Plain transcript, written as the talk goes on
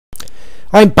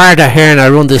I'm Bart Ahern, I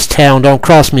run this town. Don't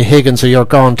cross me, Higgins, or you're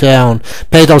gone down.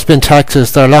 Pay those bin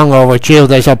taxes, they're long overdue.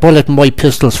 There's a bullet in white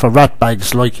pistols for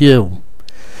ratbags like you.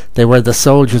 They were the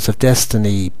soldiers of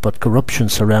destiny, but corruption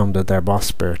surrounded their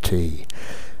prosperity.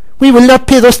 We will not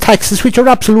pay those taxes which are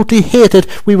absolutely hated.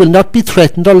 We will not be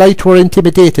threatened or lied to or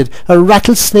intimidated. A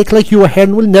rattlesnake like you,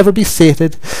 Ahern, will never be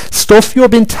sated. Stuff your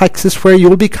bin taxes where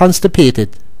you'll be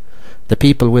constipated. The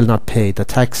people will not pay the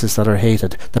taxes that are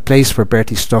hated. The place where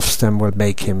Bertie stuffs them will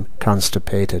make him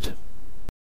constipated.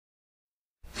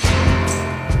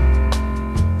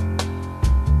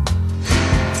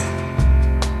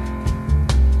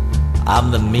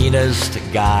 I'm the meanest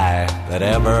guy that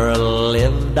ever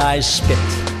lived. I spit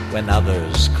when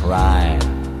others cry.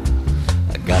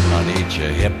 A gun on each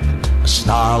hip, a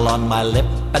snarl on my lip,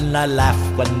 and I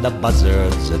laugh when the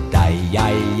buzzards die.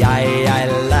 I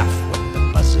laugh when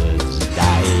the buzzards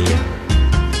die.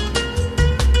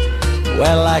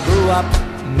 Well, I grew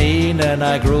up mean and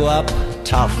I grew up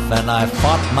tough, and I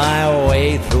fought my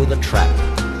way through the trap.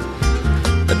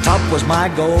 The top was my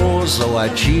goal, so I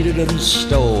cheated and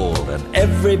stole, and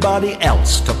everybody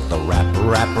else took the rap,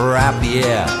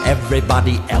 yeah,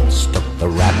 everybody else took the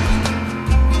rap.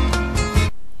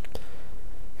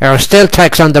 Our stale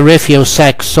tax on the refuse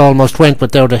sacks almost went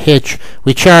without a hitch.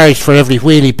 We charged for every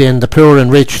wheelie bin, the poor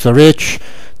and rich, the rich.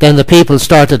 Then the people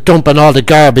started dumping all the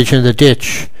garbage in the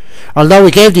ditch. Although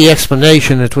we gave the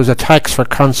explanation it was a tax for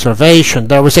conservation,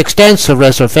 there was extensive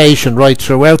reservation right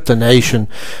throughout the nation.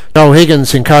 No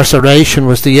Higgins' incarceration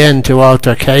was the end to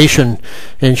altercation.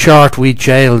 In short, we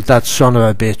jailed that son of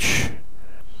a bitch.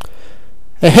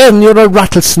 Ahem, you're a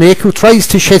rattlesnake who tries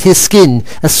to shed his skin.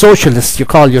 A socialist you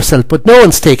call yourself, but no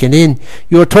one's taken in.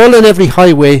 You're tolling every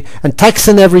highway and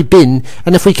taxing every bin,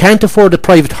 and if we can't afford a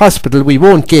private hospital we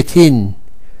won't get in.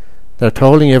 They're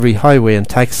tolling every highway and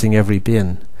taxing every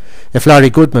bin. If Larry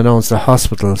Goodman owns the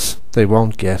hospitals, they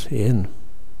won't get in.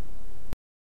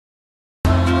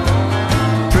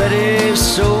 Pretty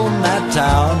soon that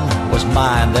town was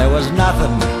mine. There was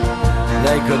nothing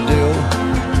they could do.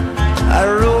 I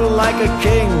ruled like a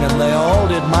king and they all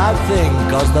did my thing,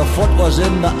 'cause the foot was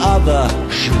in the other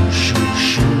shoe, shoe,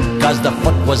 shoe. 'Cause the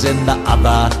foot was in the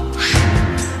other shoe.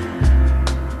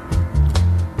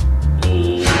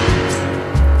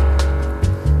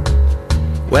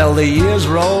 Well, the years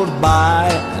rolled by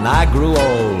and I grew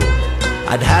old.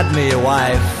 I'd had me a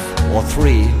wife or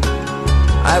three.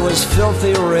 I was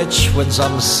filthy rich when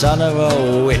some son of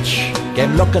a witch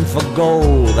came looking for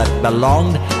gold that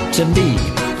belonged to me,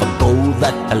 for gold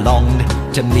that belonged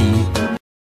to me.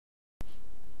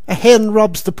 A hen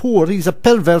robs the poor, he's a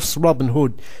perverse Robin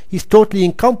Hood. He's totally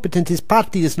incompetent, his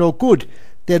party is no good.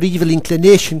 Their evil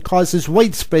inclination causes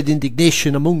widespread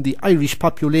indignation among the Irish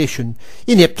population.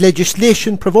 Inept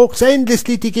legislation provokes endless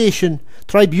litigation.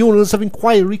 Tribunals of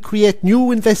inquiry create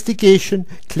new investigation.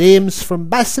 Claims for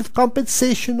massive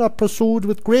compensation are pursued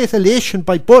with great elation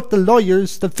by both the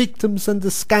lawyers, the victims, and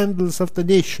the scandals of the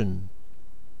nation.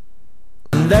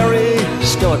 And there he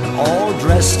stood, all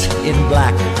dressed in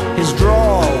black. His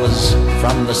drawl was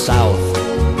from the south.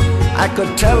 I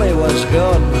could tell he was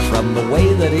good from the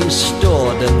way that he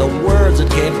stood and the words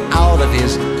that came out of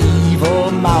his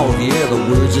evil mouth. Yeah, the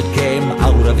words that came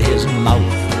out of his mouth.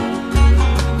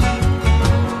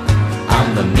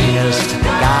 I'm the meanest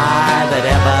guy that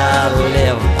ever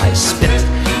lived. I spit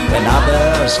when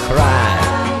others cry.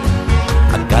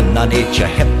 A gun on each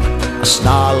hip, a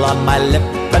snarl on my lip,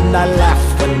 and I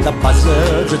laugh when the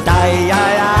buzzards die.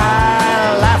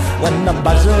 I laugh when the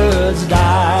buzzards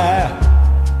die.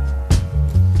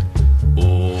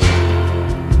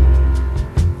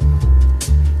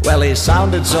 Well, he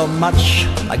sounded so much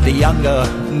like the younger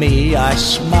me, I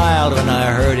smiled when I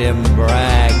heard him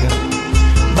brag.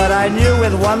 But I knew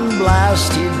with one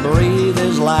blast he'd breathe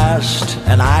his last,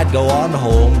 and I'd go on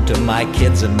home to my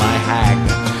kids and my hag,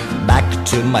 back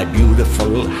to my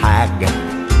beautiful hag.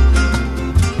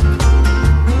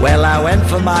 Well, I went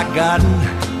for my gun,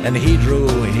 and he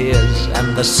drew his,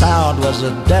 and the sound was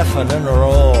a deafening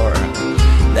roar.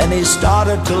 Then he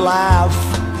started to laugh.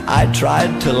 I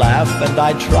tried to laugh, and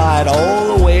I tried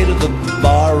all the way to the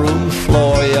barroom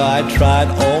floor. Yeah, I tried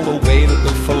all the way to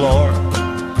the floor.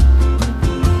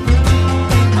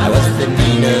 I was the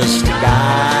meanest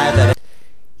guy that...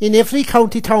 In every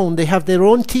county town they have their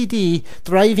own TD,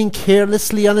 driving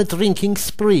carelessly on a drinking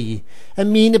spree,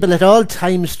 amenable at all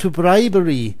times to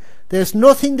bribery. There's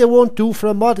nothing they won't do for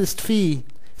a modest fee,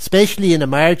 especially in a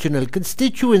marginal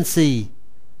constituency.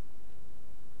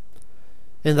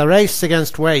 In the race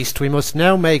against waste we must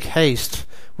now make haste.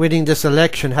 Winning this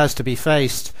election has to be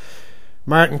faced.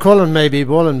 Martin Cullen may be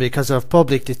bulling because of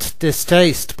public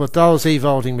distaste, but those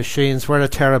e-voting machines were a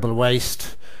terrible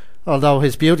waste, although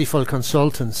his beautiful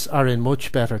consultants are in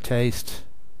much better taste.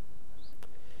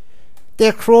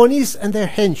 Their cronies and their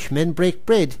henchmen break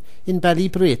bread in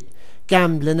Ballybrit,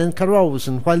 gambling and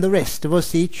carousing while the rest of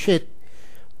us eat shit.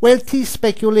 Wealthy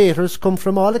speculators come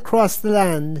from all across the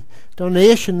land,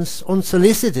 donations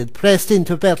unsolicited pressed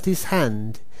into Bertie's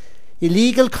hand.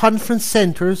 Illegal conference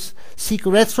centres seek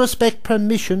retrospect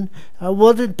permission, a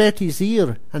word in Bertie's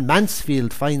ear, and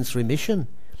Mansfield finds remission.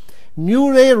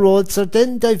 New railroads are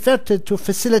then diverted to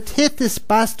facilitate this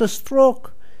bastard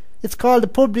stroke. It's called a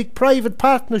public-private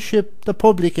partnership. The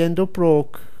public end up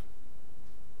broke.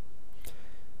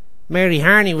 Mary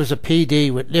Harney was a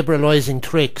PD with liberalising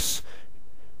tricks.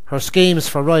 Her schemes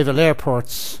for rival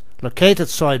airports, located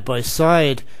side by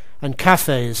side, and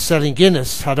cafes selling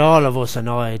Guinness had all of us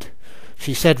annoyed.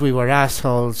 She said we were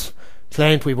assholes,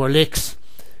 claimed we were licks,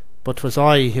 but 'twas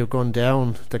I who gunned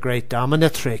down the great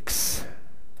dominatrix.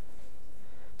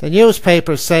 The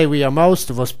newspapers say we are most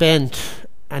of us bent,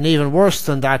 and even worse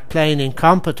than that, plain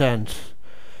incompetent.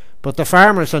 But the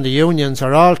farmers and the unions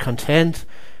are all content.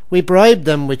 We bribed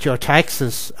them with your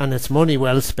taxes, and it's money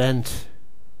well spent.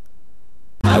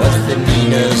 I was the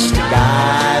meanest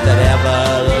guy that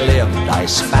ever lived. I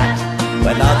spat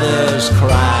when others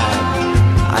cried.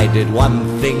 I did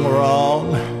one thing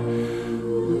wrong.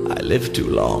 I lived too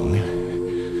long,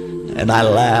 and I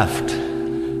laughed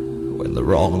when the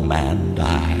wrong man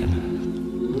died.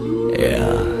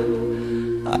 Yeah,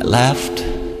 I laughed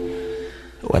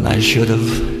when I should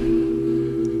have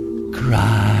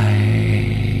cried.